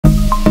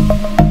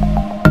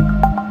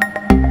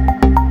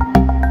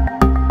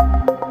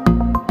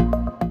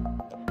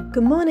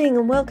Good morning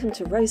and welcome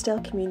to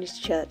Rosedale Community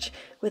Church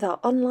with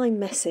our online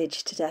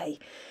message today.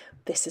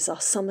 This is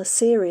our summer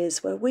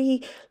series where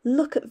we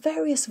look at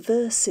various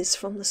verses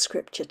from the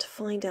scripture to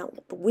find out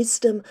what the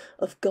wisdom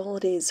of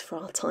God is for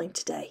our time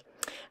today.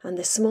 And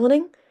this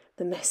morning,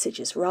 the message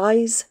is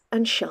Rise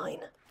and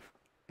Shine.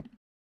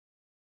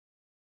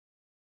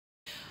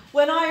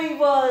 When I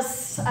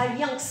was a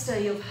youngster,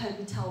 you've heard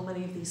me tell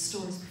many of these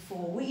stories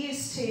before, we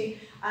used to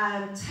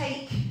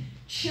take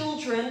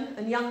children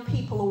and young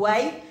people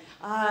away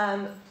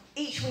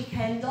each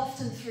weekend,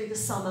 often through the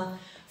summer,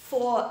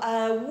 for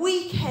a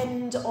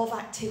weekend of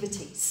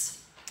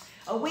activities.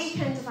 A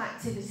weekend of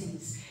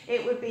activities.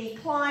 It would be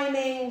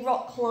climbing,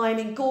 rock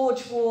climbing,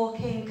 gorge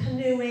walking,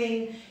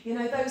 canoeing,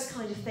 those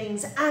kind of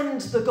things,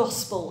 and the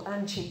gospel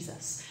and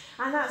Jesus.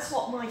 And that's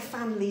what my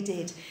family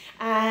did.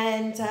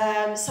 And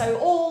so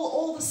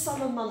all the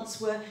summer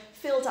months were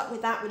filled up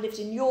with that. We lived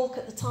in York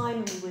at the time,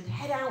 and we would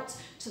head out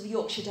to the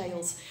Yorkshire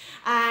Dales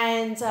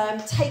and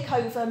take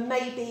over.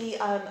 Maybe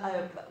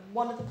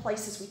one of the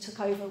places we took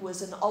over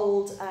was an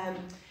old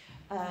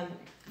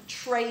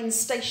train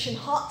station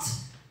hut.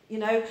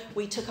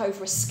 We took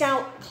over a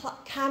scout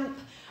camp.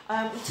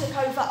 We took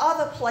over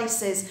other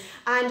places.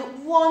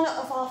 And one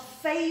of our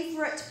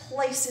favourite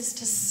places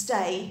to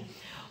stay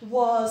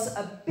was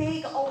a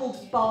big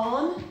old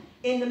barn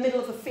in the middle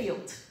of a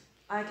field.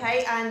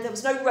 Okay, and there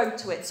was no road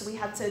to it, so we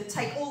had to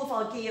take all of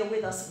our gear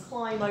with us and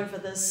climb over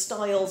the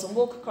stiles and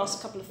walk across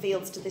a couple of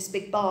fields to this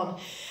big barn.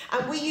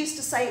 And we used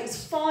to say it was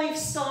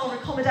 5-star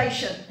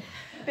accommodation,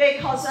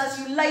 because as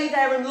you lay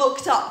there and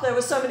looked up, there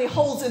were so many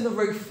holes in the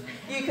roof.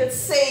 You could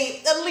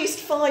see at least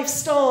 5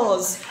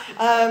 stars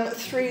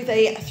through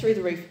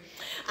the roof.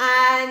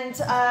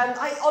 And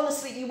I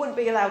honestly, you wouldn't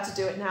be allowed to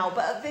do it now,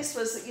 but this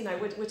was,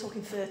 we're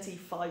talking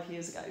 35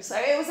 years ago. So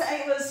it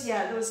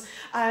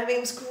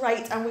was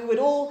great, and we would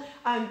all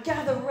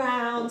gather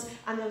round,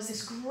 and there was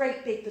this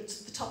great big,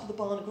 the top of the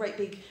barn, a great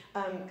big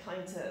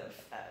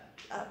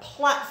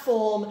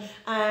platform,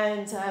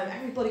 and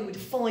everybody would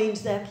find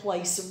their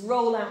place and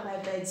roll out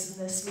their beds and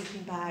their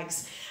sleeping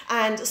bags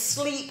and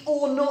sleep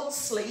or not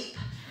sleep.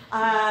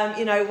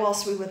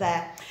 Whilst we were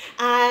there.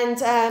 And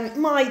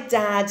my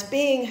dad,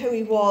 being who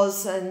he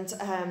was, and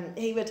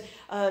he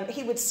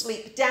would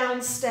sleep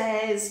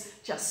downstairs,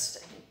 just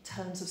in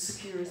terms of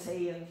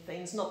security and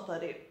things. Not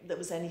that there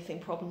was anything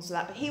problems with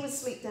that, but he would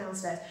sleep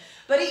downstairs.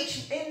 But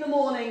in the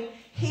morning,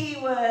 he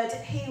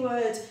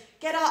would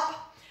get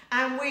up,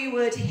 and we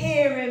would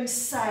hear him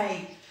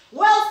say,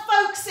 "Well,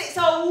 folks, it's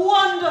a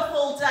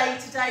wonderful day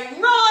today.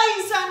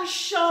 Rise and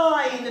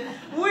shine.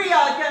 We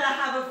are going to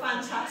have a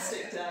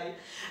fantastic day."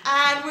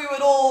 And we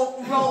would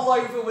all roll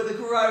over with a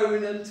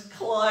groan and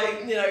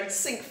climb,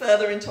 sink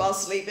further into our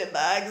sleeping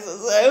bags and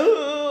say,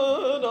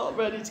 "Oh, not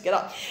ready to get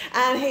up."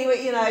 And he would,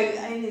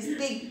 in his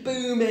big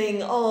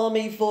booming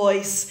army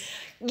voice,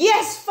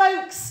 "Yes,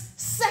 folks,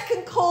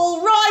 second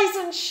call, rise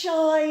and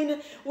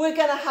shine. We're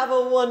going to have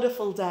a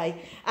wonderful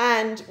day."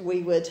 And we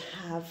would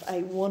have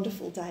a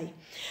wonderful day.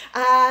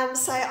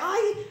 So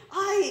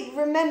I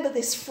remember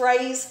this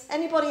phrase.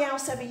 Anybody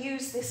else ever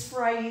use this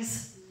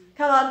phrase?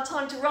 Come on,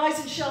 time to rise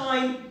and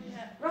shine.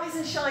 Yeah. Rise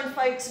and shine,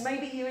 folks.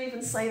 Maybe you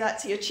even say that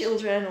to your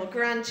children or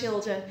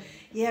grandchildren.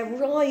 Yeah,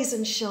 rise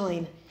and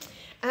shine.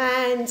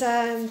 And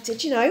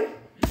did you know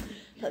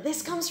that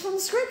this comes from the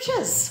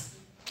scriptures?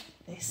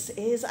 This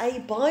is a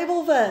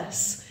Bible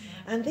verse.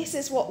 And this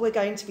is what we're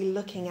going to be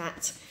looking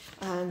at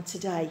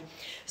today.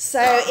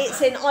 So it's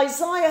in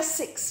Isaiah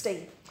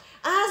 60.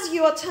 As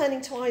you are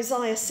turning to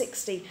Isaiah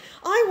 60,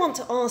 I want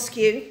to ask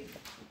you,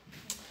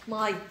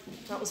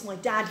 that was my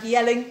dad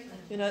yelling,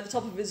 at the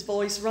top of his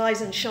voice,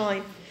 "Rise and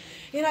shine."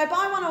 But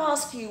I want to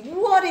ask you,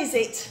 what is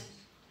it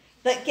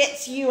that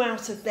gets you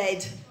out of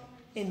bed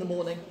in the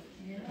morning?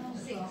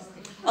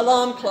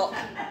 Alarm clock.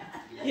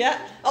 Yeah?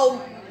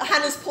 Oh,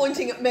 Hannah's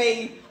pointing at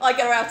me. I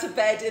go out of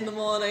bed in the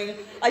morning.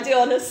 I do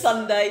on a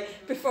Sunday.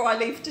 Before I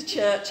leave to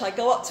church, I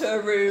go up to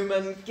her room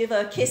and give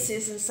her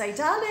kisses and say,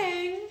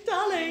 darling,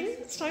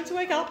 it's time to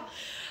wake up.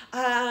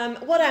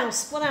 What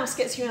else? What else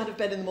gets you out of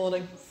bed in the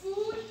morning?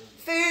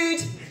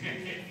 Food.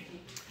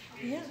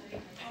 Yeah.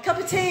 Cup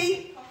of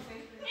tea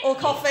or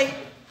coffee.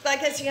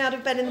 That gets you out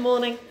of bed in the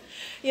morning.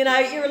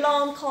 Your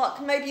alarm clock.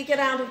 Maybe you get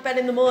out of bed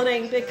in the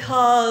morning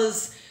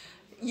because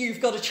you've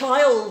got a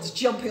child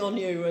jumping on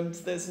you and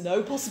there's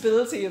no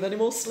possibility of any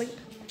more sleep.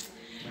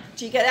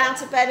 Do you get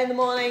out of bed in the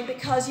morning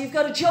because you've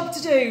got a job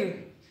to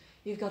do?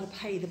 You've got to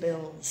pay the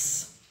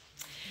bills.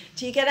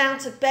 Do you get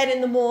out of bed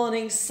in the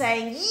morning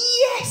saying,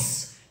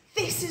 "Yes,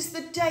 this is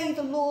the day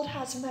the Lord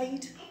has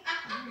made"?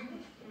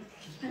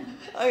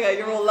 Okay,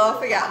 you're all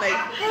laughing at me.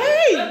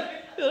 Hey, you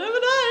never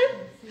know.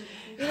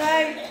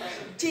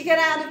 Do you get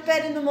out of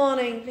bed in the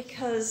morning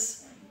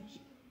because,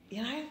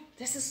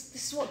 this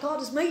is what God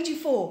has made you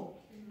for?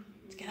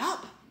 To get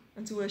up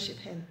and to worship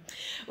him.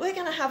 We're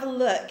going to have a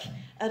look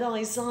at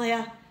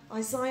Isaiah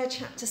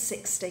chapter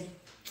 60.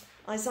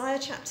 Isaiah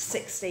chapter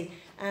 60,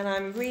 and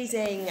I'm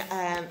reading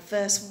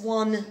verse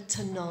 1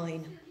 to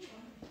 9.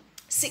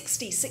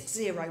 60,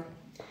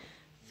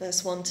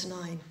 verse 1 to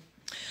 9.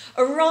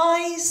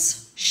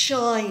 Arise,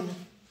 shine,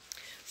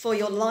 for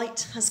your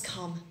light has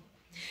come,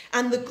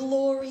 and the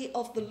glory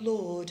of the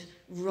Lord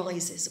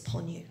rises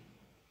upon you.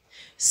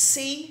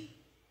 See,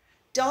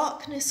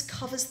 darkness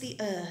covers the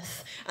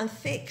earth, and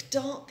thick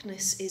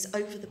darkness is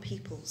over the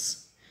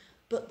peoples.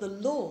 But the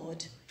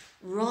Lord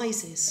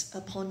rises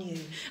upon you,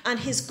 and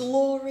his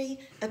glory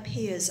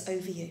appears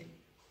over you.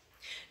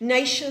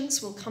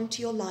 Nations will come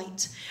to your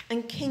light,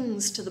 and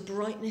kings to the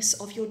brightness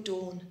of your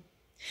dawn.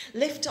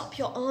 Lift up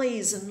your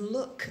eyes and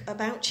look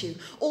about you.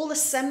 All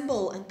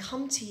assemble and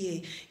come to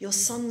you, your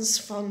sons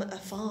from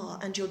afar,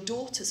 and your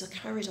daughters are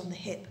carried on the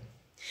hip.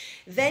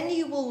 Then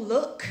you will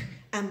look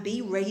and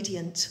be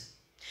radiant.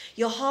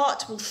 Your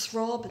heart will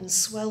throb and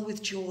swell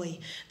with joy.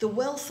 The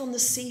wealth on the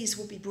seas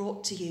will be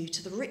brought to you.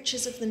 To the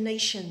riches of the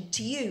nation,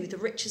 to you the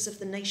riches of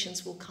the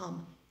nations will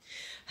come.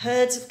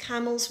 Herds of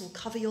camels will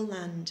cover your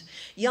land,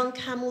 young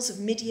camels of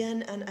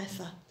Midian and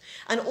Ephah,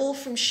 and all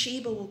from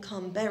Sheba will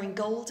come, bearing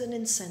gold and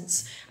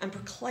incense and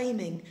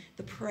proclaiming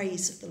the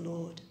praise of the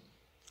Lord.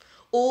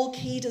 All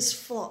Kedar's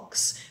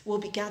flocks will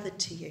be gathered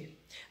to you.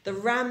 The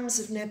rams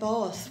of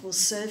Nebaioth will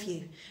serve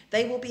you.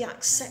 They will be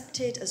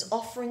accepted as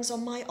offerings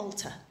on my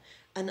altar,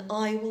 and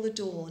I will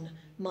adorn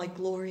my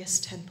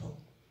glorious temple.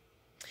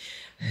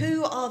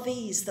 Who are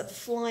these that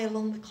fly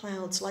along the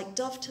clouds like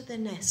dove to their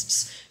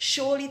nests?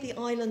 Surely the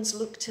islands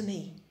look to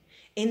me.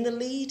 In the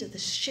lead are the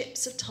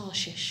ships of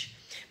Tarshish,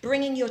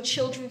 bringing your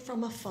children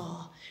from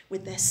afar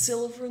with their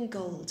silver and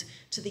gold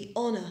to the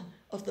honour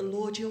of the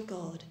Lord your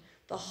God,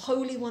 the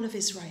Holy One of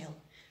Israel,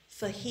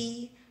 for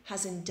he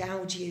has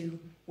endowed you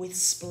with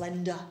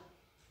splendour.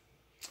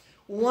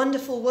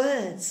 Wonderful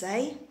words,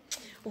 eh?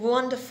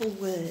 Wonderful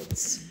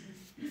words.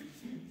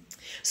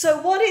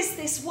 So what is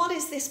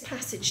this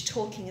passage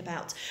talking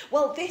about?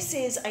 Well, this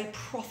is a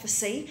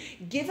prophecy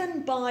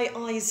given by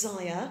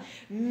Isaiah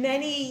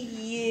many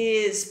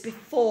years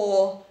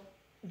before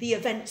the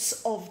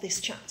events of this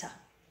chapter.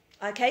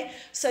 Okay,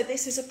 so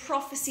this is a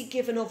prophecy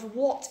given of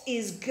what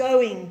is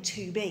going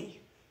to be.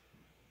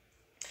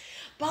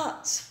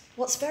 But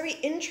what's very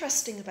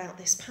interesting about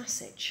this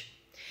passage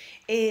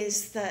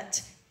is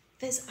that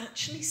there's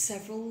actually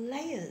several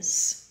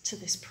layers to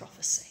this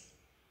prophecy.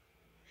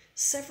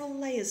 Several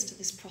layers to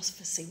this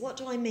prophecy. What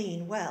do I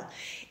mean? Well,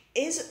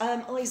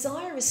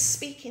 Isaiah is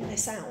speaking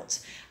this out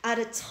at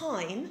a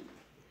time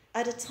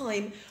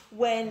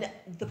when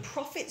the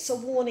prophets are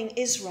warning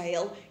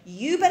Israel,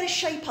 you better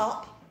shape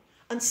up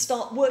and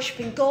start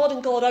worshipping God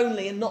and God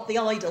only and not the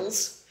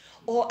idols,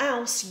 or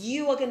else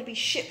you are going to be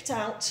shipped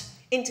out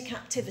into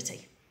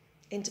captivity,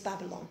 into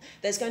Babylon.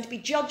 There's going to be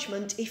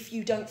judgment if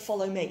you don't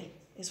follow me,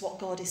 is what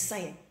God is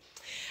saying.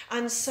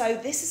 And so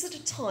this is at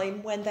a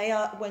time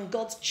when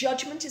God's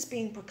judgment is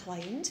being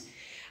proclaimed,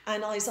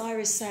 and Isaiah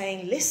is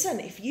saying, listen,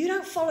 if you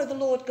don't follow the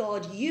Lord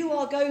God, you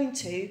are going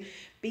to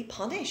be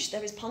punished.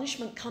 There is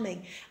punishment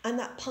coming. And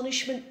that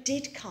punishment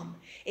did come.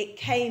 It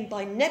came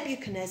by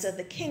Nebuchadnezzar,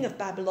 the king of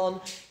Babylon,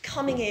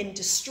 coming in,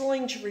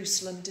 destroying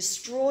Jerusalem,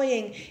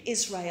 destroying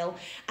Israel,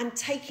 and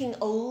taking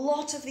a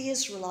lot of the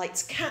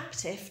Israelites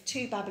captive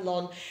to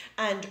Babylon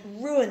and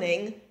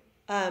ruining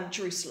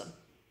Jerusalem.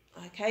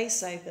 Okay,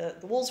 so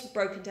the walls were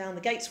broken down,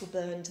 the gates were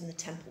burned, and the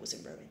temple was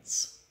in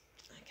ruins.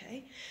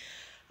 Okay,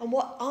 and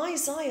what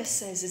Isaiah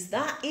says is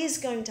that is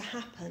going to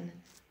happen,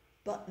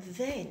 but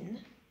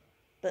then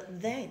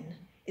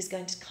is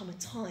going to come a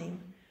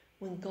time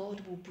when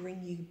God will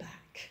bring you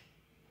back.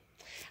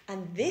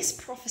 And this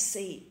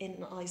prophecy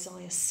in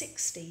Isaiah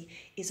 60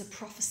 is a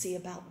prophecy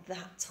about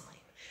that time.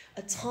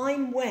 A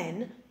time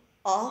when,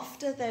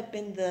 after there had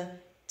been the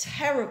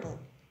terrible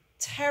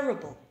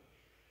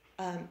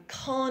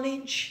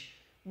carnage,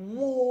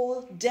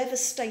 war,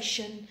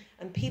 devastation,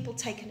 and people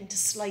taken into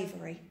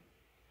slavery,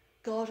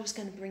 God was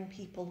going to bring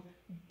people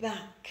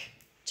back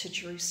to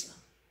Jerusalem.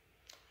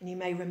 And you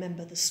may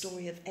remember the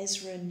story of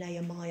Ezra and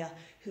Nehemiah,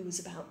 who was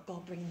about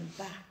God bringing them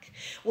back.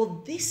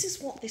 Well, this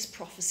is what this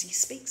prophecy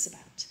speaks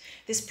about.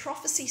 This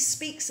prophecy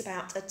speaks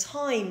about a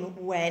time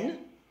when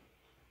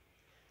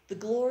the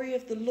glory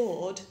of the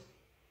Lord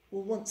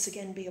will once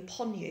again be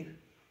upon you,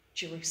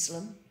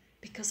 Jerusalem,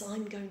 because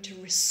I'm going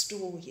to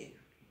restore you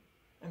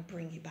and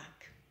bring you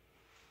back.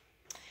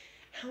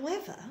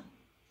 However,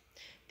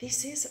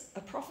 this is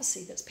a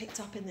prophecy that's picked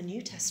up in the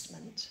New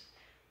Testament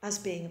as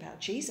being about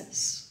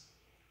Jesus.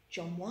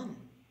 John 1.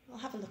 I'll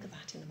have a look at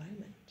that in a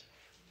moment.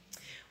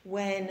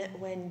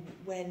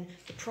 When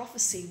the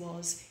prophecy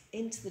was,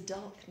 into the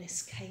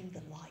darkness came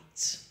the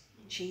light.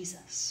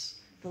 Jesus,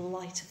 the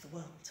light of the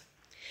world.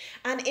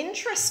 And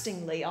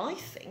interestingly, I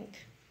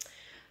think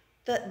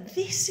that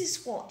this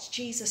is what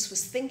Jesus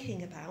was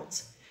thinking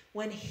about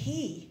when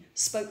he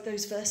spoke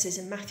those verses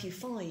in Matthew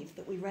 5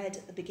 that we read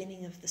at the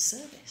beginning of the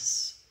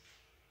service.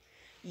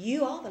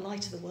 You are the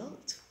light of the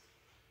world.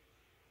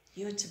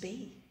 You are to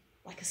be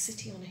like a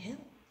city on a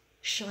hill,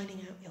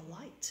 shining out your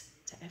light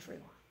to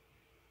everyone.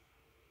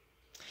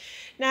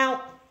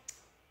 Now,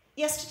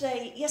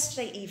 yesterday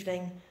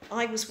evening,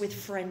 I was with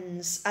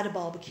friends at a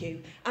barbecue,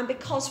 and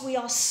because we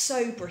are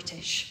so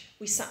British,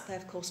 we sat there,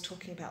 of course,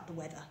 talking about the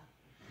weather.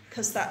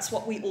 because that's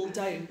what we all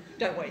do,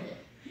 don't we?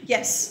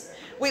 Yes.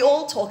 We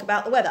all talk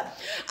about the weather.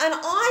 And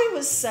I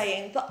was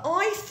saying that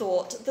I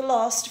thought the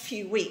last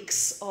few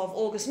weeks of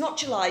August, not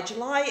July,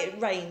 July it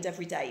rained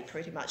every day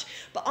pretty much,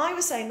 but I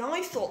was saying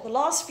I thought the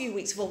last few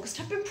weeks of August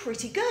have been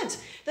pretty good.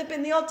 There have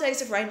been the odd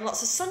days of rain and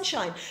lots of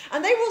sunshine.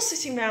 And they were all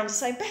sitting around and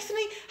saying,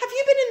 Bethany, have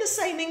you been in the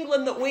same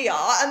England that we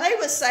are? And they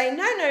were saying,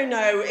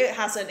 no, it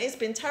hasn't. It's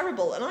been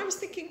terrible. And I was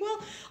thinking,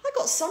 well, I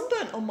got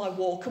sunburnt on my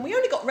walk and we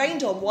only got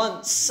rained on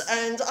once.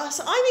 And I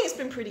think it's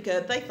been pretty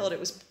good. They thought it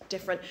was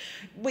different.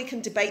 We can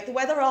debate the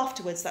weather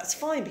afterwards, that's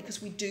fine,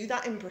 because we do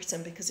that in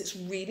Britain because it's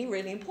really,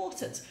 really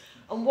important.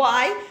 And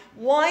why?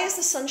 Why is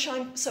the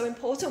sunshine so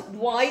important?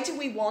 Why do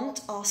we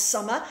want our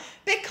summer?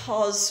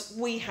 Because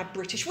we have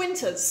British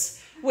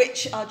winters,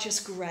 which are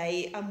just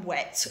grey and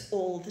wet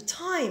all the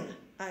time,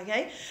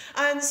 okay?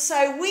 And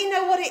so we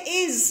know what it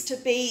is to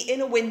be in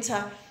a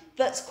winter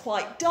that's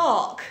quite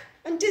dark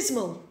and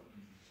dismal.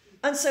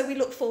 And so we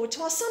look forward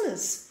to our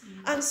summers.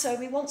 And so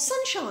we want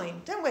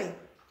sunshine, don't we?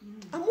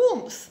 And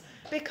warmth,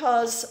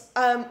 because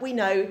we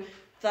know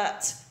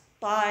that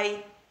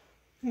by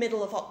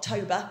middle of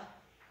October,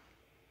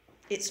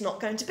 it's not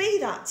going to be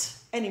that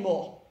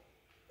anymore.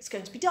 It's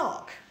going to be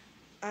dark,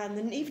 and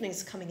the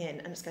evenings are coming in,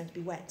 and it's going to be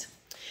wet.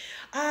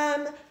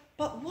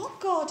 But what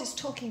God is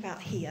talking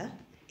about here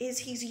is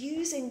he's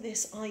using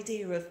this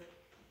idea of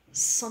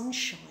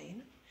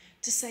sunshine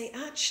to say,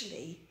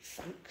 actually,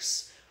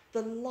 folks,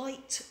 the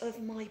light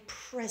of my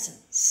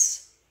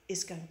presence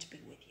is going to be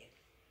with you.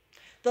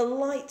 The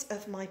light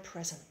of my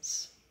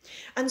presence.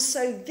 And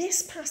so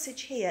this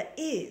passage here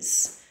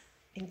is,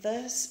 in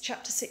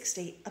chapter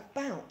 60,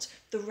 about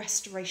the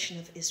restoration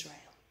of Israel.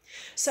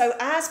 So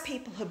as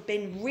people have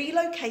been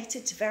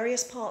relocated to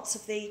various parts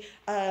of the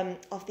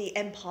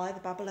empire, the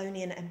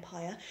Babylonian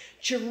Empire,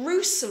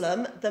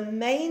 Jerusalem, the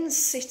main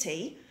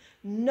city,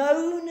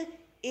 known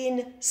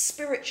in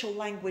spiritual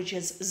language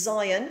as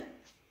Zion.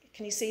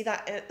 Can you see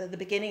that at the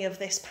beginning of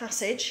this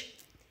passage?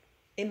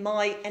 In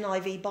my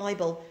NIV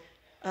Bible,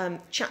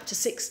 chapter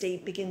 60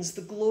 begins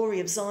the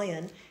glory of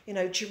Zion. You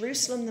know,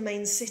 Jerusalem, the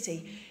main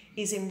city,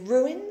 is in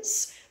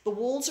ruins. The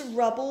walls are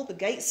rubble. The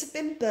gates have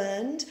been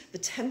burned. The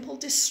temple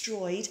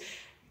destroyed.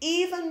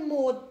 Even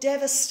more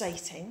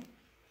devastating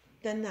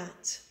than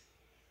that,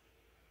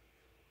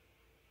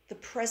 the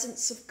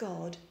presence of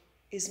God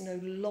is no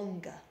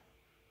longer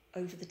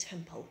over the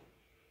temple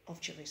of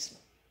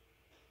Jerusalem.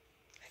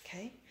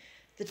 Okay?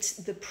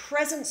 The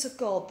presence of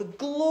God, the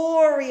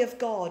glory of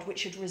God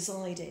which had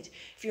resided.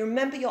 If you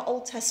remember your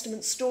Old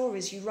Testament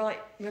stories, you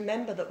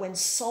remember that when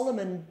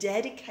Solomon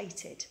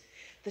dedicated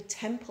the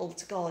temple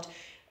to God,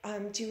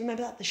 do you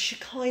remember that? The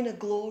Shekinah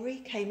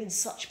glory came in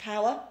such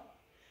power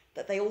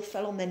that they all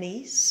fell on their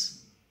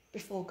knees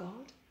before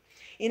God.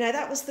 You know,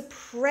 that was the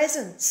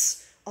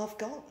presence of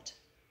God.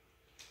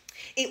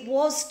 It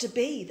was to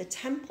be the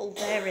temple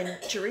there in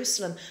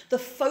Jerusalem, the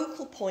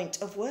focal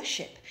point of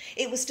worship.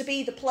 It was to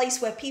be the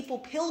place where people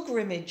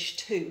pilgrimaged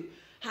to.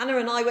 Hannah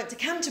and I went to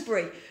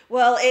Canterbury.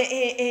 Well,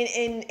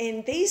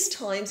 in these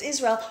times,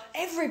 Israel,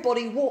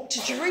 everybody walked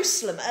to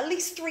Jerusalem at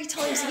least 3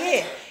 times a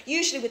year,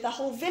 usually with the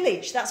whole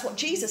village. That's what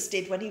Jesus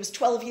did when he was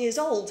 12 years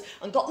old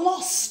and got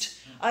lost,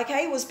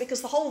 okay, was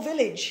because the whole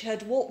village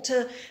had walked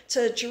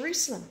to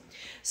Jerusalem.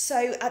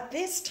 So at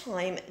this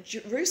time,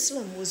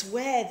 Jerusalem was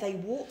where they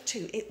walked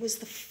to. It was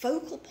the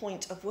focal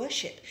point of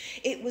worship.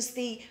 It was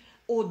the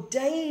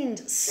ordained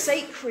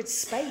sacred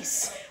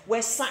space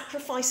where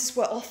sacrifices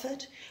were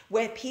offered,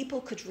 where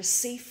people could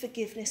receive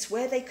forgiveness,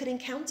 where they could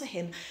encounter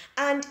him.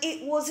 And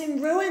it was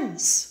in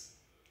ruins.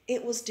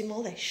 It was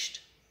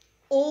demolished.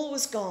 All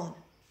was gone.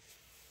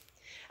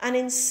 And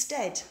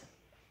instead,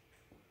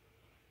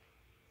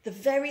 the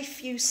very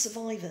few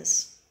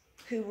survivors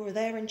who were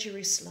there in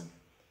Jerusalem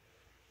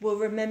were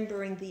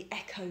remembering the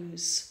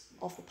echoes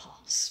of the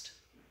past.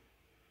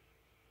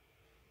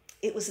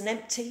 It was an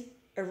empty,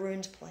 a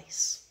ruined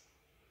place.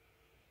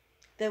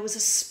 There was a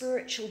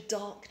spiritual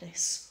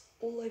darkness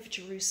all over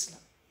Jerusalem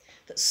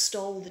that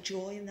stole the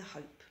joy and the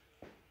hope.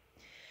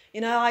 You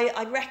know,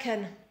 I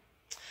reckon,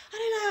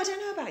 I don't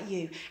know about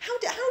you.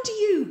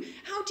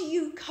 How do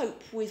you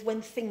cope with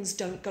when things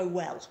don't go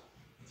well?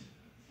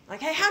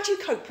 Okay, how do you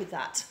cope with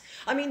that?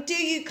 I mean, do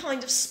you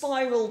kind of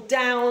spiral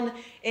down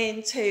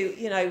into,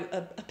 you know,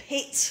 a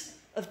pit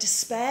of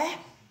despair?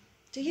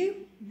 Do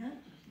you? No.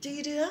 Do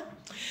you do that?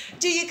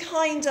 Do you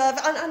kind of,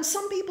 and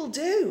some people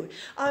do.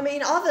 I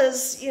mean,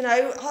 others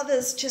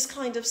just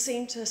kind of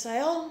seem to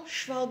say, oh,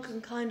 shrug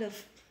and kind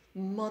of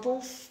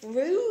muddle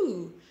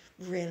through,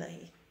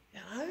 really. You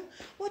know,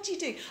 what do you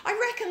do?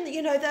 I reckon,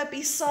 you know, there'd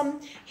be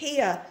some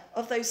here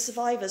of those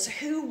survivors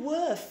who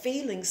were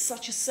feeling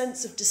such a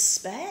sense of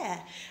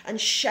despair and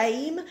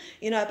shame,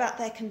 you know, about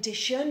their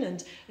condition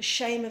and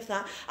shame of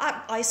that.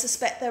 I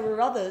suspect there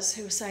were others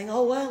who were saying,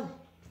 oh, well,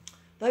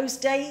 those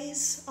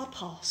days are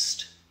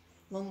past,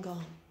 long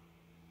gone.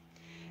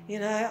 You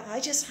know, I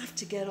just have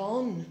to get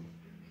on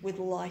with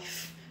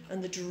life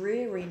and the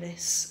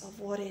dreariness of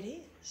what it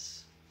is.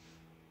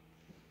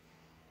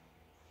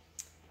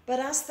 But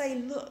as they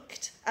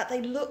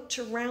looked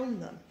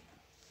around them,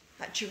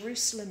 at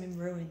Jerusalem in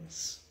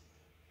ruins.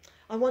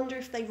 I wonder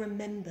if they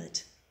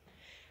remembered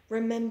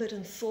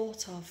and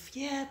thought of,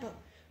 yeah,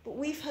 but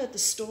we've heard the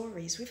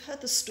stories. We've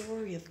heard the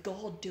story of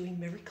God doing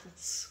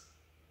miracles.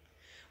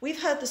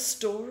 We've heard the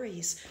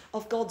stories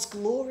of God's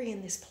glory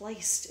in this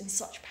place in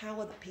such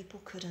power that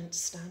people couldn't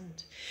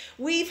stand.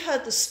 We've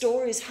heard the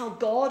stories how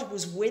God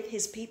was with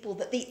his people,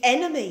 that the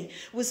enemy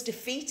was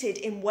defeated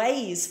in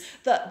ways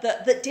that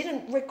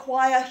didn't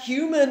require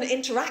human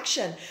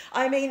interaction.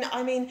 I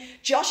mean,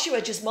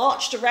 Joshua just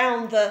marched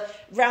around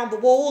the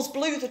walls,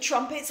 blew the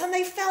trumpets, and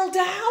they fell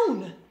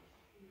down.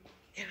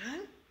 You know?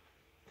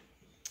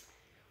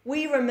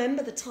 We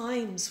remember the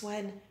times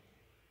when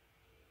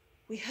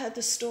we heard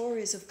the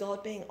stories of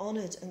God being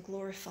honoured and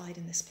glorified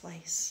in this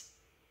place.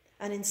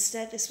 And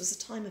instead, this was a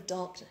time of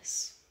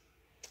darkness.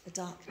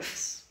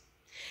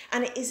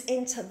 And it is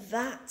into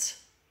that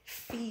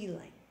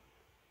feeling,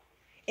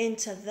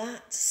 into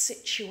that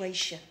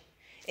situation,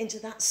 into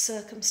that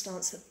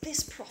circumstance that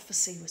this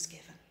prophecy was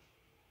given.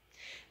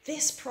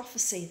 This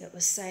prophecy that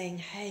was saying,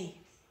 hey,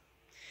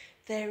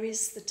 there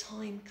is the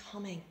time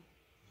coming.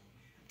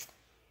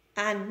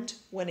 And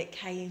when it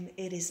came,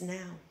 it is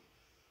now.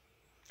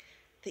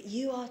 That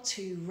you are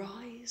to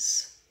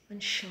rise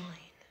and shine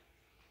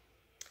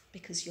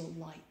because your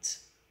light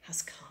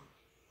has come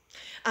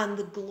and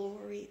the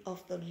glory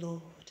of the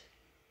Lord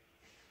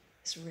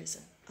is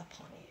risen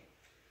upon you.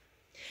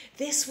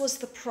 This was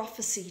the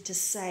prophecy to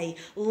say,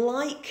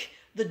 like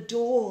the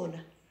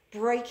dawn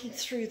breaking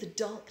through the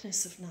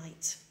darkness of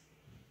night,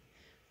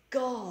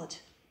 God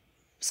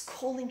was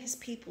calling his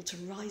people to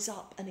rise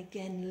up and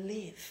again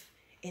live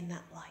in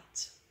that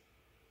light.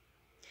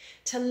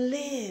 To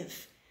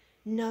live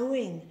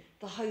knowing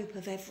the hope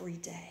of every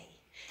day,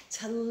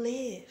 to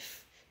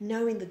live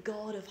knowing the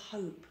God of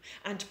hope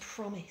and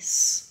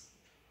promise.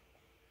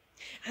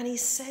 And he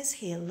says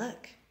here,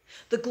 look,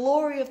 the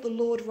glory of the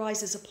Lord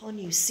rises upon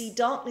you. See,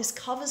 darkness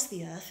covers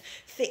the earth,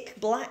 thick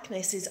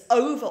blackness is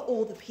over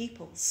all the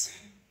peoples.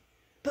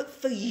 But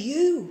for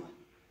you,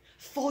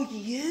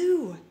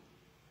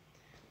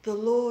 the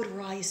Lord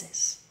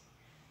rises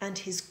and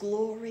his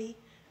glory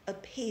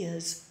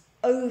appears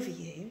over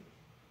you,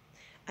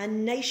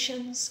 and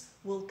nations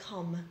will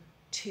come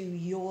to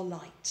your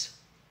light.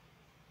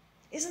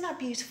 Isn't that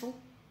beautiful?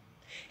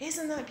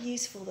 Isn't that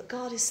beautiful that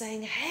God is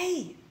saying,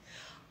 hey,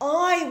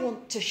 I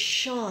want to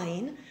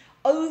shine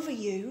over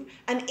you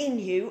and in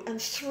you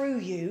and through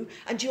you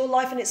and your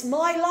life, and it's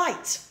my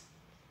light,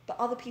 but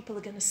other people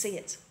are going to see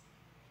it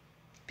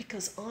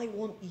because I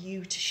want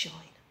you to shine.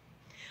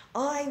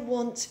 I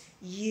want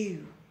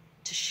you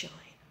to shine.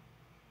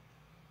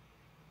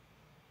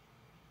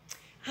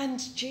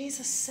 And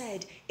Jesus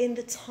said, in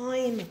the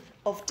time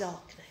of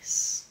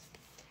darkness,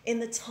 in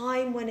the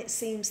time when it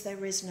seems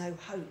there is no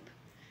hope,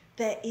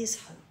 there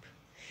is hope,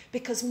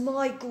 because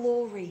my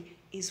glory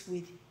is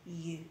with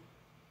you.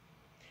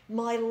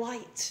 My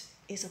light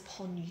is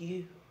upon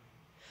you.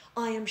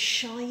 I am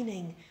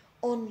shining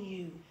on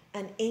you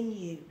and in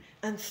you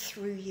and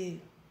through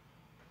you.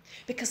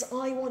 Because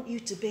I want you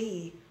to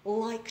be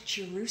like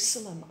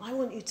Jerusalem. I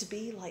want you to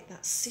be like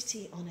that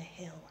city on a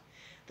hill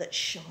that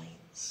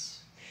shines.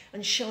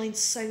 And shines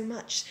so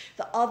much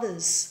that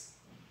others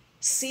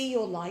see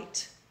your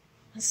light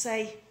and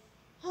say,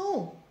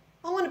 oh,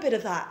 I want a bit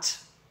of that.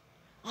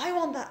 I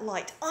want that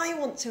light. I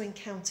want to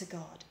encounter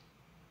God.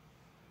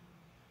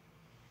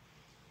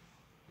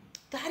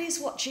 That is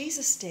what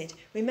Jesus did.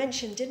 We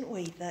mentioned, didn't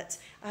we, that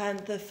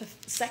the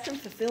second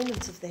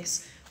fulfillment of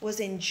this was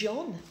in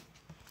John.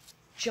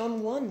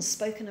 John 1,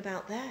 spoken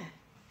about there.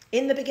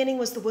 In the beginning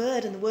was the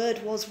Word, and the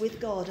Word was with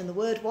God, and the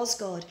Word was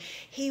God.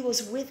 He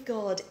was with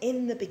God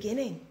in the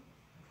beginning.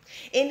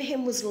 In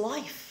him was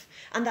life,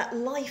 and that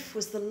life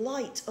was the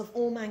light of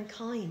all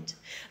mankind.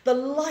 The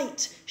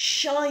light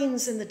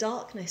shines in the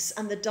darkness,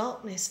 and the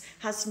darkness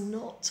has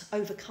not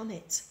overcome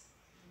it.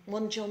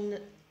 John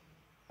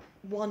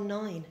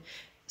 1:9.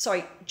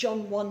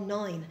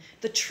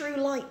 The true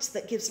light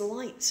that gives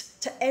light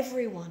to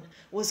everyone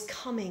was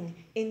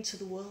coming into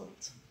the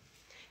world.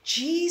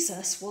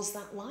 Jesus was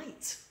that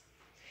light.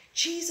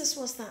 Jesus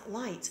was that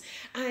light.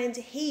 And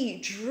he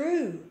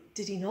drew,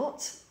 did he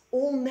not,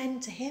 all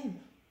men to him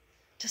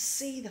to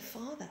see the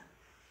Father.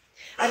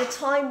 At a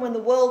time when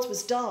the world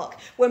was dark,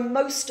 when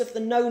most of the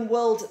known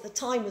world at the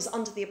time was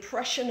under the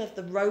oppression of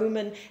the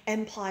Roman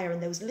Empire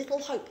and there was little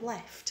hope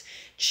left,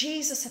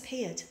 Jesus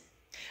appeared.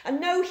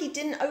 And no, he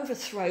didn't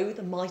overthrow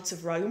the might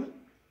of Rome.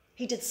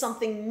 He did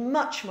something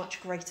much,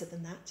 much greater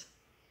than that.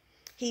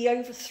 He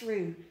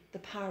overthrew the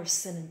power of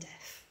sin and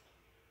death.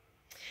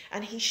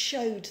 And he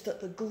showed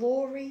that the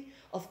glory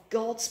of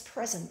God's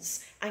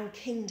presence and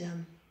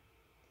kingdom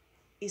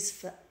is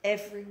for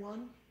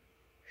everyone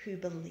who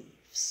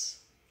believes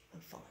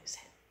and follows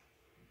him.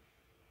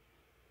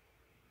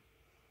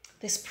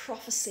 This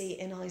prophecy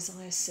in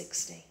Isaiah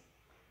 60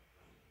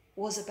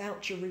 was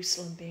about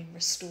Jerusalem being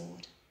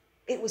restored.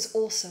 It was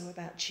also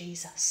about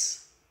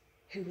Jesus,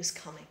 who was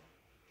coming,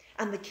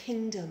 and the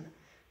kingdom,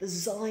 the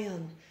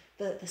Zion,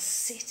 the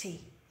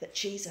city that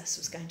Jesus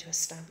was going to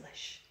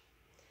establish.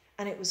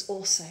 And it was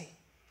also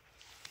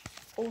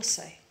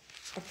also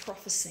a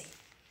prophecy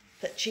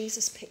that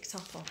Jesus picked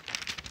up on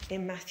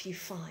in Matthew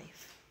 5,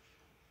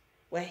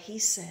 where he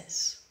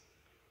says,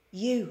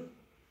 "You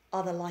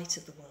are the light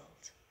of the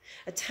world.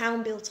 A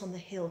town built on the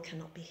hill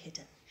cannot be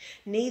hidden.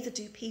 Neither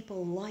do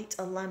people light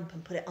a lamp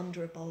and put it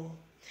under a bowl.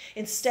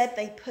 Instead,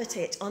 they put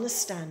it on a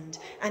stand,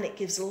 and it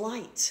gives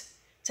light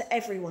to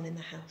everyone in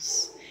the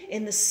house.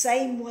 In the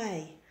same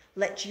way,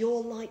 let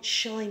your light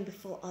shine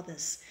before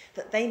others,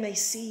 that they may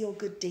see your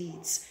good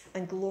deeds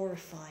and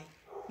glorify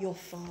your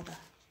Father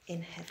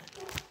in heaven."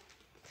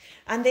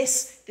 And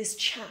this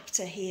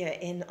chapter here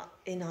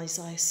in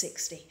Isaiah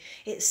 60,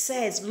 it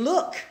says,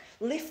 look,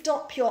 lift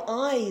up your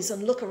eyes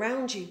and look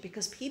around you,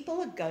 because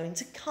people are going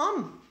to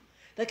come.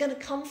 They're going to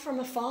come from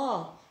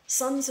afar,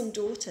 sons and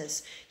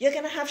daughters. You're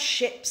going to have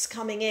ships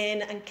coming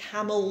in and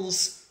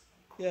camels.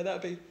 Yeah,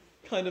 that would be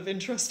kind of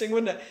interesting,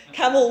 wouldn't it?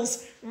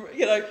 Camels,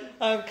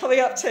 coming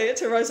up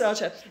to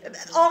Rosalia.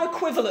 Our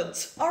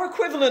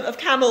equivalent of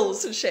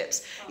camels and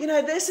ships.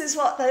 This is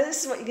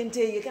what you can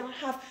do. You're going to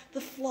have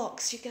the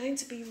flocks. You're going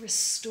to be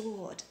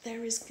restored.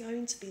 There is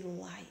going to be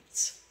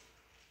light.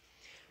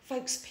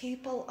 Folks,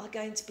 people are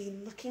going to be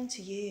looking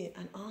to you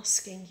and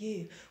asking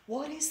you,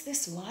 what is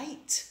this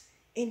light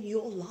in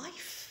your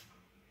life?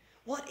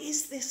 What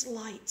is this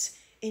light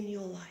in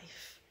your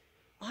life?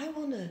 I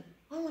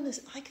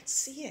can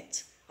see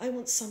it. I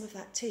want some of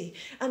that too.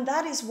 And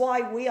that is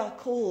why we are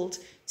called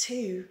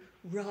to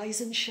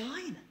rise and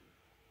shine.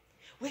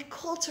 We're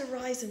called to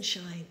rise and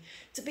shine,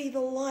 to be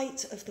the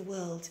light of the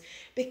world,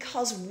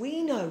 because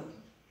we know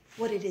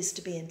what it is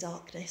to be in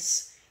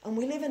darkness, and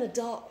we live in a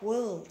dark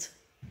world.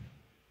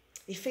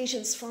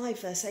 Ephesians 5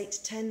 verse 8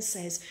 to 10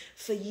 says,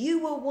 "For you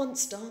were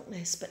once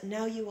darkness, but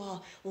now you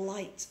are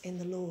light in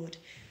the Lord.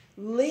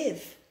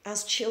 Live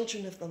as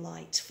children of the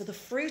light, for the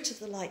fruit of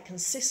the light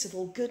consists of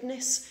all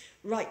goodness,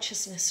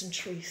 righteousness and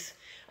truth,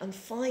 and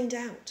find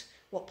out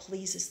what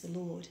pleases the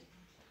Lord."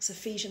 It's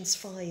Ephesians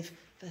 5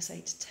 verse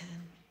 8 to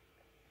 10.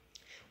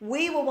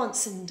 We were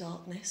once in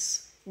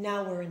darkness,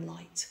 now we're in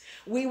light.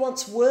 We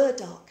once were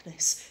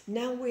darkness,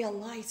 now we are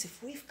light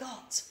if we've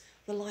got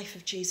the life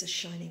of Jesus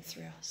shining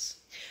through us.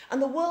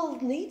 And the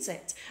world needs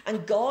it,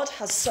 and God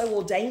has so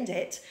ordained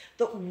it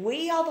that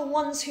we are the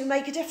ones who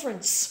make a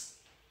difference.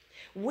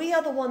 We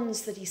are the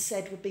ones that he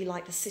said would be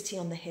like the city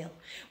on the hill.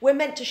 We're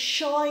meant to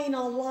shine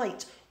our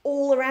light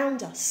all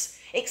around us,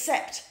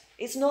 except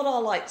it's not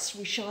our lights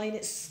we shine,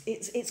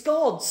 it's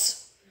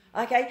God's.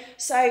 Okay,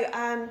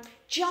 so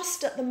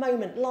just at the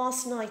moment,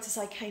 last night as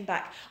I came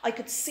back, I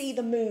could see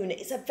the moon.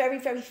 It's a very,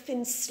 very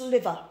thin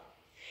sliver.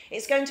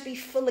 It's going to be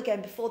full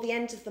again before the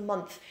end of the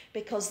month,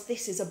 because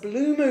this is a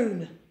blue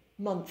moon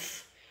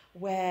month,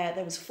 where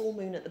there was a full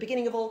moon at the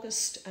beginning of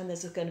August and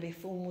there's going to be a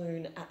full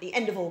moon at the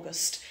end of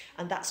August,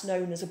 and that's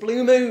known as a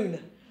blue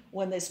moon,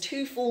 when there's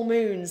two full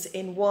moons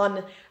in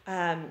one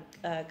kind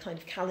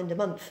of calendar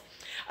month.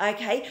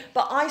 Okay,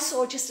 but I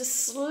saw just a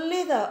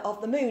slither of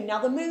the moon. Now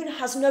the moon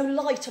has no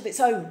light of its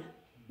own,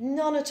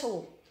 none at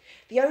all.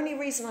 The only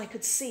reason I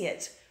could see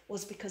it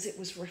was because it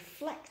was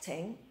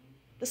reflecting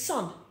the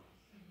sun.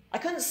 I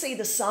couldn't see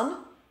the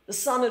sun. The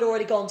sun had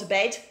already gone to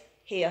bed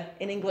here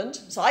in England,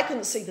 so I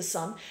couldn't see the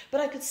sun,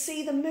 but I could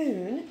see the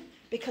moon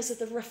because of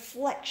the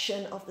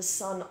reflection of the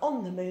sun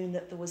on the moon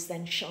that was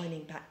then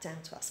shining back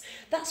down to us.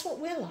 That's what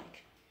we're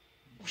like,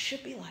 or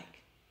should be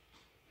like.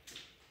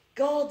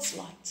 God's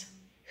light,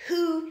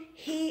 who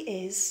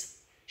he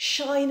is,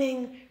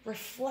 shining,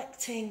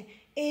 reflecting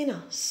in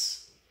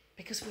us,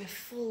 because we're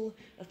full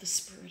of the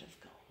Spirit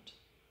of God,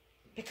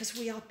 because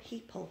we are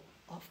people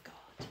of God.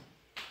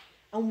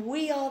 And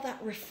we are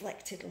that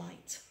reflected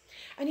light.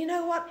 And you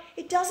know what?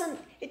 It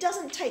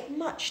doesn't take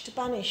much to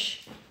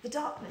banish the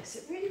darkness.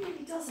 It really,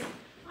 really doesn't.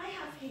 I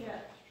have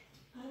here,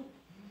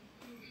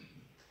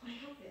 I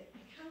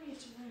carry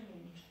it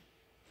around.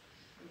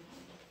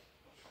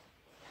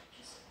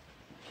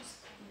 Just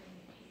bring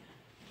it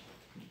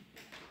here.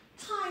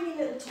 Tiny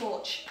little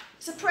torch.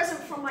 It's a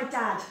present from my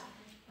dad.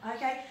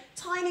 Okay?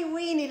 Tiny,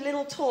 weeny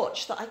little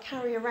torch that I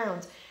carry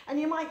around. And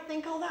you might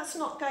think, oh, that's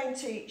not going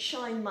to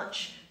shine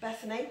much,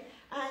 Bethany.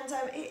 And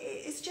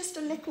it's just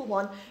a little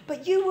one.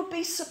 But you would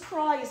be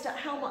surprised at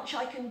how much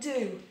I can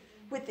do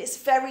with this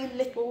very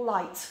little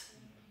light.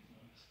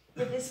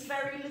 With this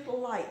very little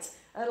light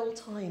at all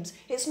times.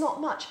 It's not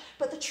much.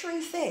 But the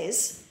truth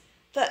is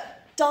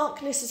that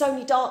darkness is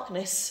only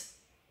darkness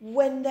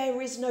when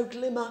there is no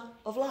glimmer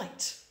of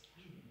light.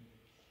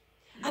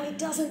 And it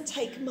doesn't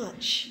take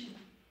much.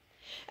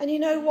 And you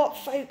know what,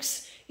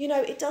 folks?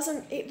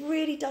 It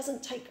really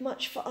doesn't take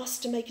much for us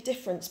to make a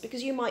difference,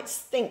 because you might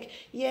think,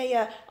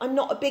 yeah, I'm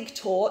not a big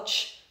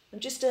torch. I'm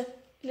just a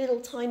little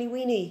tiny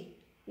weeny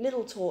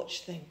little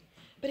torch thing.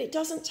 But it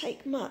doesn't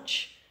take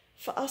much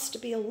for us to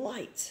be a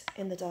light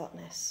in the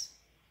darkness.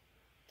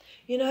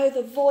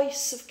 The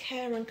voice of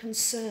care and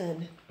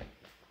concern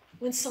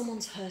when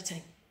someone's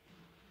hurting.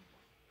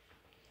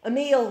 A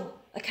meal,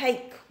 a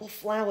cake, or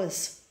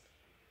flowers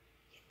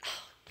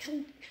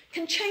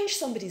can change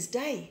somebody's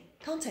day,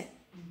 can't it?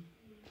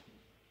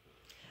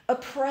 A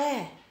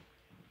prayer,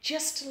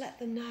 just to let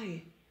them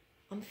know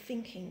I'm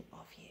thinking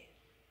of you.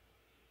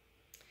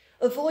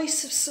 A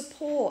voice of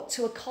support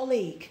to a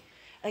colleague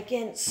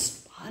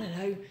against,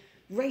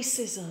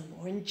 racism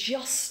or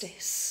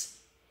injustice.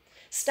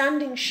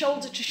 Standing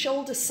shoulder to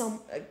shoulder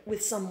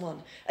with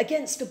someone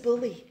against a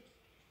bully.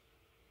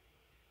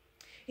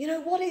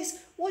 What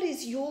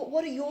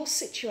are your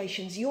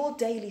situations, your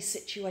daily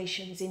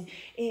situations in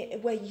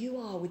where you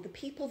are with the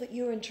people that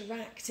you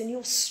interact in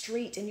your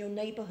street, in your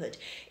neighbourhood,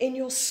 in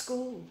your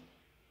school?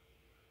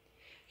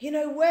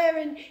 Where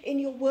in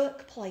your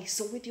workplace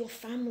or with your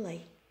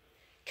family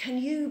can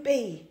you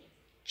be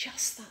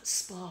just that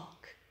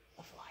spark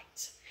of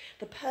light?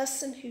 The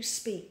person who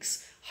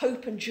speaks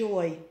hope and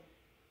joy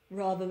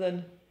rather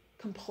than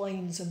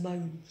complains and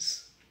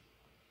moans.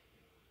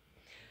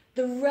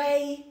 The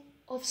ray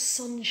of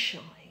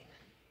sunshine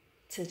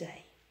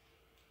today,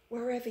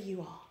 wherever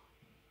you are.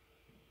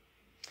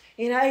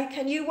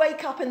 Can you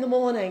wake up in the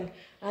morning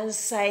and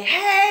say,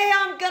 hey,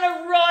 I'm going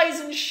to rise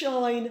and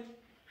shine.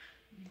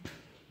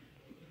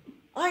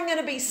 I'm going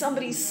to be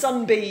somebody's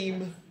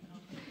sunbeam.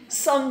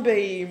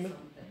 Sunbeam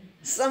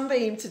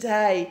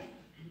today.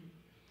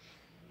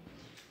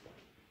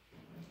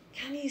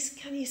 Can you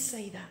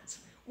say that?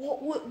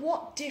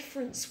 What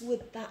difference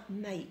would that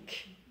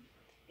make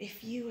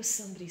if you were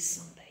somebody's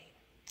sunbeam?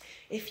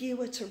 If you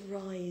were to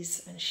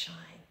rise and shine?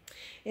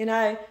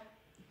 A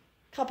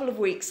couple of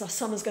weeks, our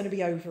summer's going to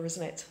be over,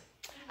 isn't it?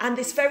 And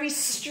this very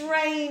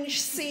strange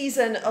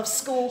season of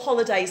school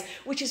holidays,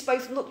 which is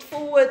both looked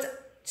forward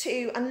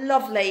to and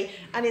lovely,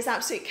 and it's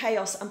absolute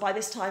chaos. And by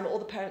this time, all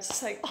the parents are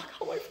saying, I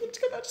can't wait for them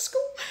to go back to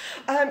school.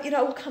 It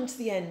will come to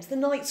the end. The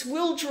nights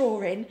will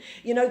draw in.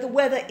 The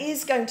weather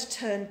is going to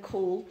turn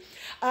cool.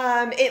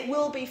 It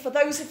will be, for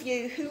those of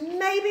you who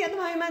maybe at the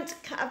moment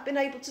have been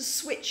able to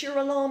switch your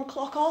alarm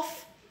clock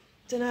off.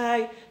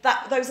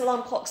 Those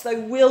alarm clocks,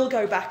 though, will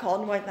go back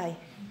on, won't they?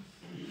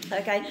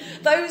 Okay,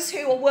 those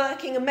who are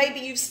working, and maybe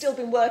you've still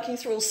been working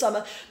through all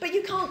summer, but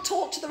you can't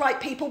talk to the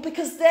right people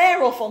because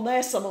they're off on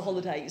their summer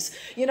holidays,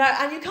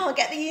 and you can't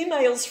get the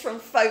emails from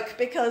folk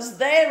because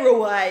they're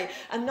away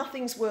and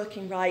nothing's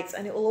working right,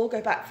 and it will all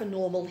go back for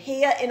normal.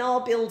 Here in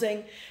our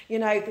building,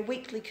 the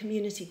weekly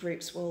community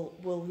groups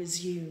will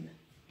resume.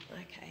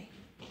 Okay,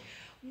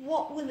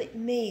 what will it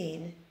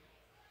mean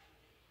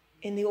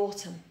in the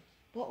autumn?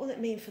 What will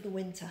it mean for the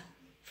winter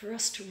for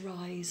us to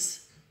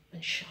rise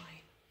and shine?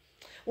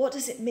 What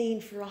does it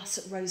mean for us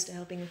at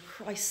Rosedale being a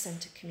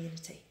Christ-centred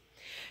community?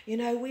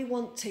 We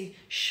want to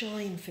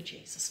shine for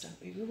Jesus,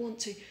 don't we? We want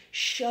to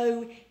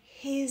show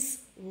his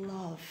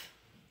love.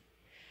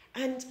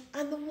 And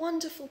the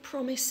wonderful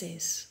promise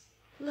is,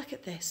 look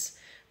at this,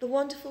 the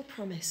wonderful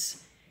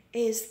promise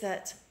is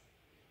that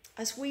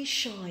as we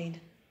shine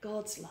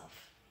God's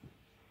love,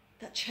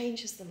 that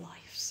changes the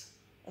lives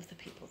of the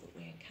people that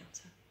we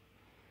encounter.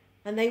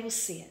 And they will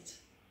see it,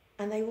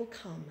 and they will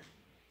come,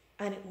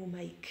 and it will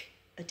make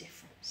a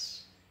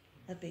difference,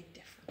 a big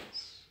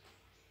difference.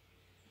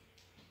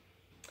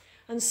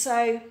 And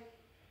so,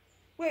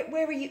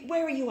 where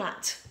are you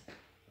at?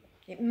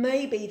 It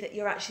may be that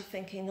you're actually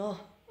thinking,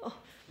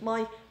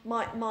 my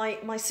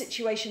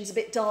situation's a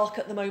bit dark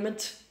at the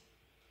moment,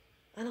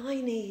 and I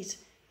need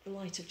the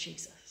light of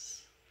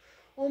Jesus.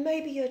 Or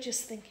maybe you're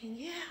just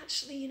thinking,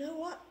 actually, you know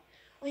what?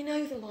 I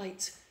know the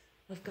light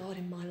of God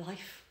in my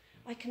life.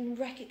 I can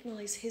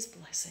recognise his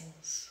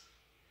blessings.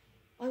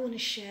 I want to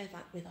share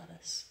that with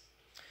others.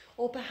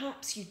 Or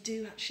perhaps you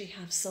do actually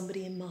have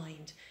somebody in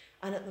mind,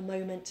 and at the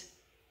moment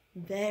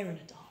they're in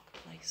a dark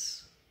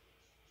place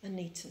and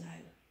need to know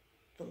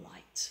the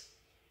light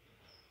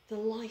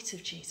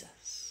of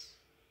Jesus,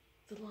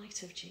 the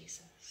light of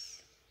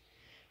Jesus.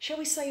 Shall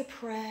we say a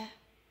prayer?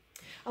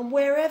 And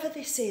wherever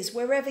this is,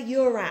 wherever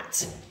you're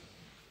at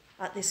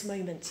this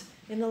moment,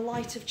 in the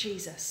light of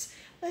Jesus,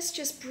 let's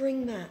just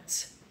bring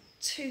that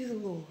to the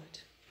Lord.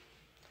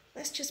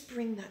 Let's just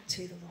bring that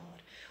to the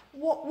Lord.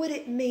 What would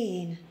it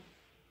mean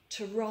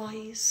to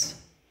rise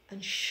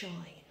and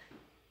shine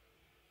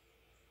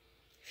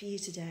for you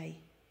today,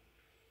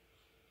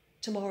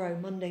 tomorrow,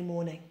 Monday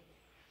morning,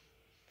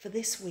 for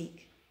this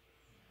week,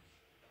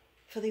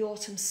 for the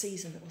autumn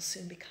season that will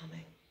soon be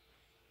coming?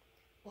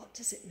 What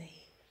does it mean?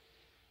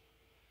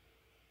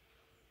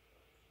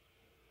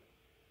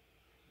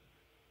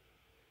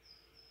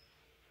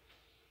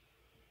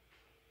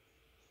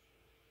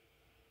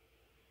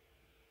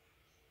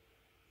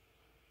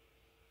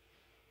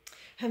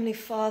 Heavenly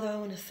Father, I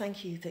want to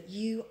thank you that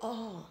you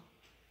are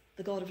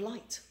the God of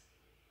light.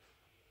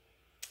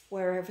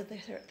 Wherever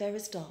there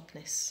is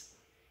darkness,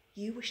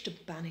 you wish to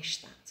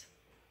banish that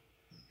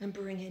and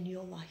bring in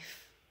your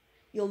life,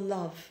 your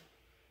love,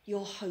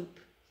 your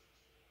hope.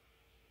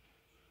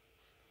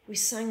 We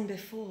sang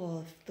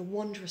before the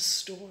wondrous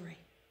story,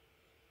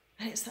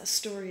 and it's that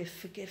story of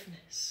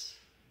forgiveness,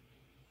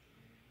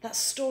 that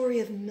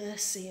story of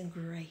mercy and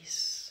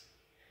grace,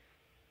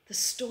 the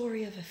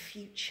story of a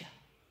future.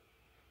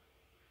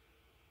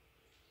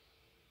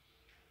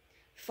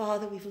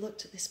 Father, we've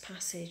looked at this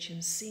passage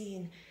and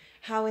seen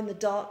how in the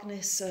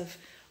darkness of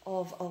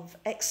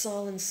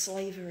exile and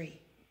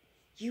slavery,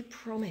 you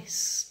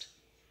promised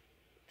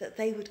that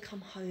they would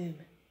come home.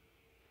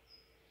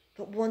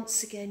 But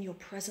once again, your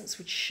presence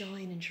would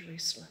shine in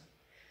Jerusalem.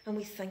 And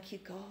we thank you,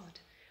 God.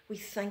 We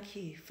thank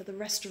you for the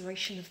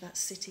restoration of that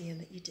city and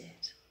that you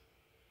did.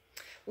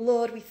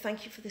 Lord, we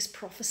thank you for this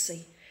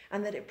prophecy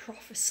and that it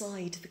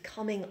prophesied the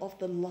coming of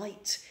the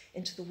light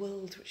into the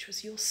world, which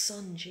was your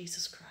Son,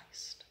 Jesus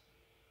Christ.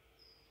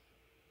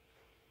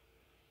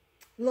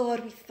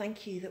 Lord, we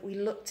thank you that we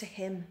look to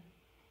him.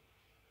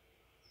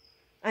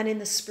 And in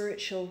the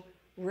spiritual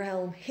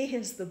realm, he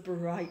is the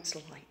bright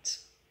light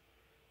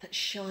that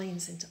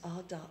shines into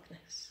our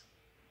darkness.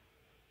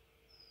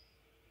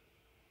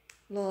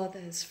 Lord,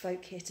 there's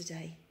folk here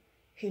today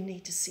who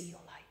need to see your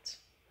light,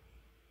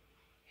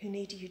 who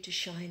need you to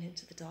shine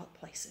into the dark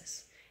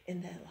places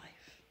in their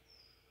life,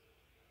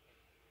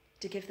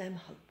 to give them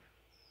hope,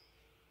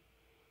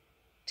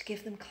 to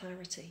give them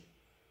clarity,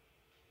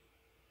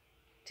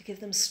 to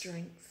give them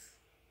strength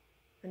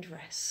and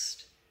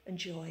rest and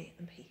joy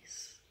and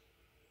peace.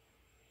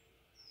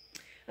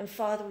 And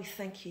Father, we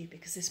thank you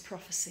because this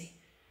prophecy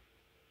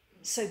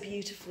so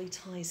beautifully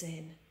ties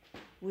in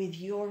with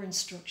your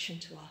instruction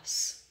to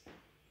us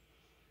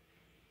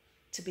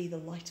to be the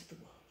light of the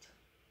world,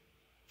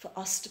 for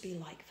us to be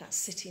like that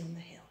city on the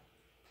hill,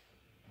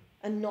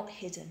 and not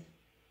hidden,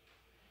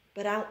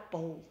 but out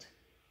bold,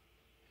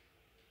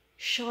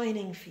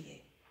 shining for you.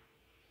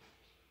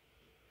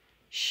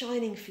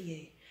 Shining for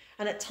you.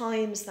 And at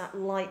times that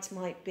light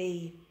might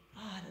be,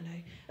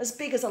 as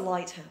big as a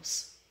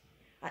lighthouse.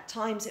 At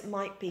times it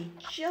might be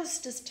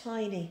just as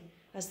tiny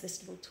as this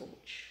little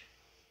torch.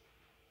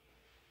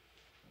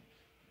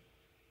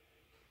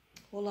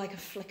 Or like a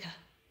flicker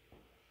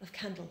of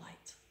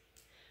candlelight.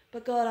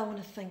 But God, I want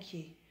to thank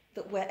you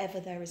that wherever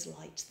there is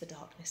light, the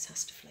darkness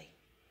has to flee.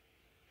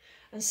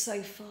 And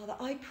so, Father,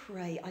 I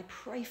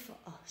pray for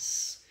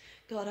us.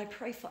 God, I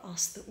pray for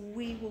us that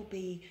we will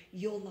be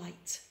your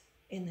light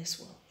in this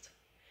world.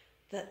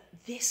 That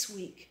this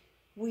week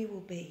we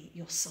will be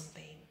your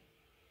sunbeam.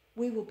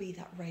 We will be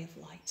that ray of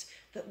light,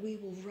 that we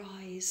will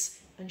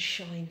rise and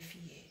shine for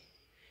you.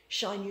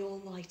 Shine your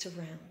light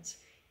around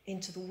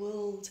into the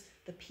world,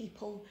 the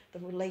people, the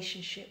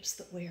relationships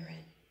that we're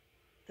in,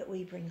 that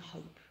we bring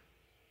hope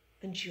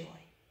and joy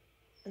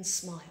and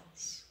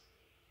smiles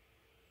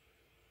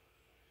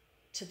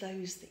to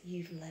those that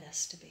you've led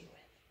us to be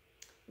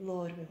with.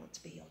 Lord, we want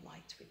to be your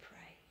light, we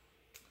pray.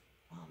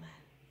 Amen.